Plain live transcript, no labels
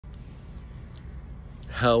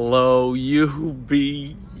Hello, you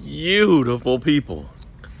beautiful people.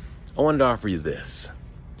 I wanted to offer you this.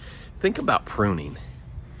 Think about pruning.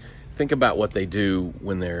 Think about what they do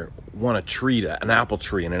when they want a tree, an apple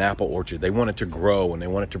tree in an apple orchard. They want it to grow and they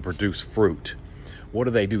want it to produce fruit. What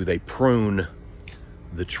do? They prune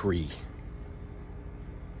the tree.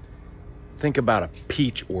 Think about a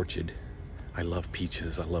peach orchard. I love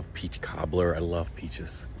peaches. I love peach cobbler. I love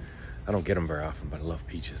peaches. I don't get them very often, but I love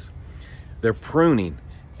peaches. They're pruning.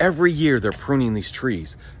 Every year they're pruning these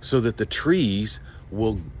trees so that the trees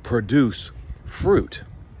will produce fruit.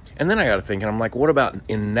 And then I got to think, and I'm like, what about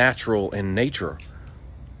in nature?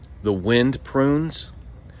 The wind prunes,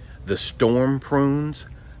 the storm prunes,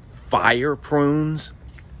 fire prunes.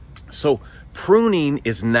 So pruning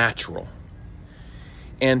is natural.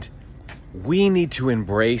 And we need to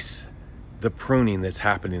embrace the pruning that's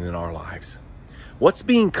happening in our lives. What's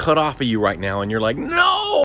being cut off of you right now? And you're like, no,